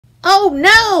Oh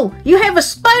no! You have a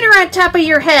spider on top of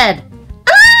your head!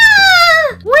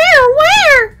 Ah!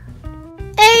 Where?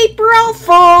 April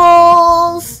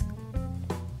Fools!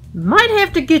 Might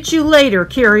have to get you later,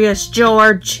 Curious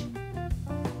George.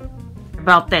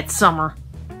 About that summer.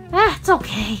 It's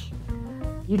okay.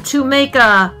 You two make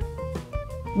a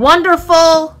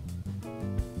wonderful,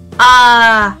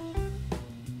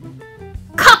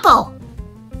 couple.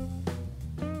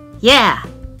 Yeah.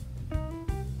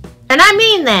 And I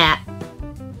mean that.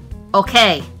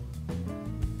 Okay.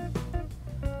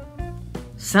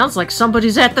 Sounds like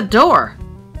somebody's at the door.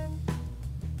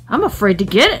 I'm afraid to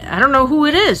get it. I don't know who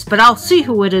it is, but I'll see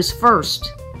who it is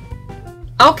first.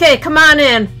 Okay, come on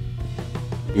in.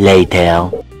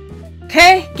 Later.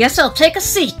 Okay, guess I'll take a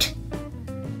seat.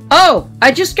 Oh,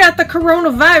 I just got the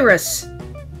coronavirus.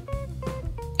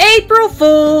 April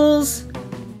Fools!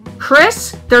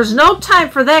 Chris, there's no time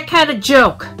for that kind of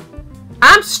joke.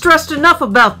 I'm stressed enough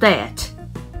about that.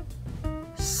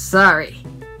 Sorry.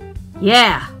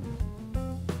 Yeah.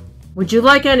 Would you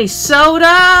like any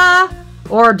soda?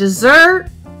 Or dessert?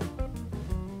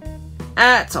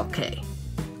 That's okay.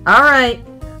 Alright.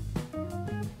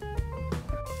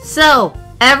 So,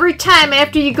 every time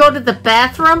after you go to the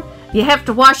bathroom, you have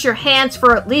to wash your hands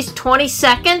for at least 20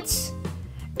 seconds?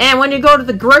 And when you go to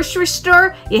the grocery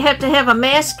store, you have to have a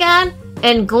mask on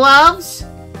and gloves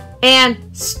and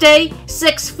stay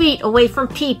 6 feet away from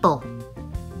people.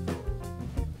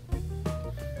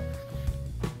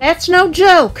 That's no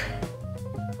joke.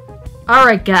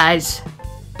 Alright guys,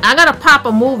 I gotta pop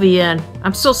a movie in.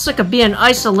 I'm so sick of being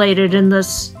isolated in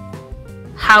this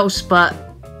house, but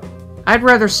I'd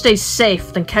rather stay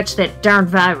safe than catch that darn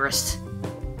virus.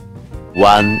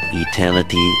 One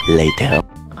eternity later.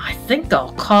 I think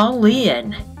I'll call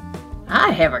Ian. I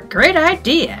have a great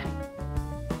idea.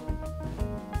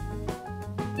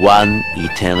 One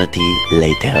eternity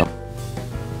later.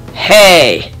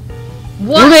 Hey!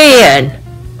 What? Ian!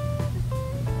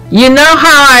 You know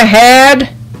how I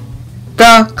had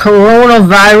the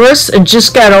coronavirus and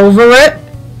just got over it?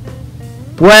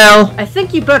 Well, I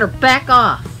think you better back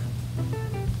off.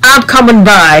 I'm coming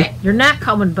by. You're not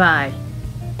coming by.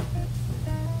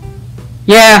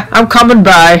 Yeah, I'm coming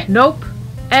by. Nope.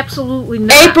 Absolutely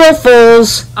not. April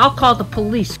Fools! I'll call the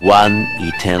police. One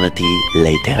eternity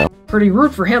later. Pretty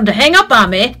rude for him to hang up on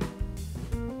me.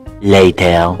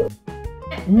 Later.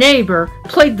 Neighbor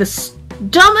played the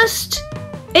dumbest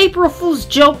April Fool's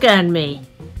joke on me.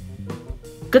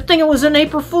 Good thing it was an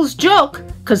April Fool's joke,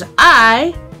 because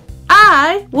I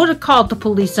would have called the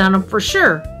police on him for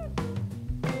sure.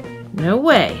 No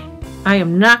way. I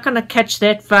am not going to catch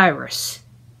that virus.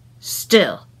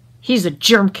 Still, he's a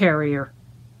germ carrier.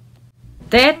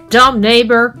 That dumb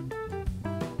neighbor,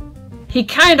 he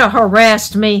kind of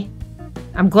harassed me.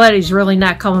 I'm glad he's really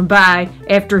not coming by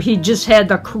after he just had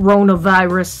the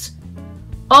coronavirus.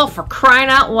 Oh, for crying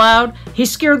out loud, he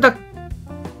scared the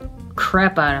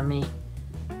crap out of me.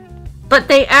 But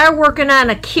they are working on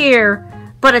a cure,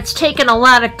 but it's taken a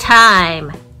lot of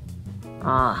time.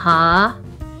 Uh-huh.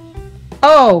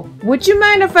 Oh, would you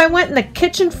mind if I went in the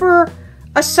kitchen for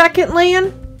a second,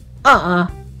 Leon?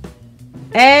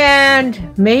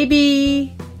 And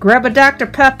maybe grab a Dr.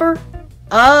 Pepper?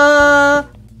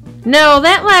 No,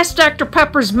 that last Dr.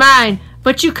 Pepper's mine,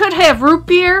 but you could have root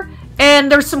beer,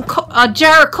 and there's a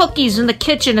jar of cookies in the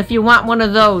kitchen if you want one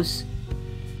of those.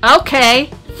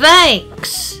 Okay,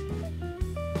 thanks.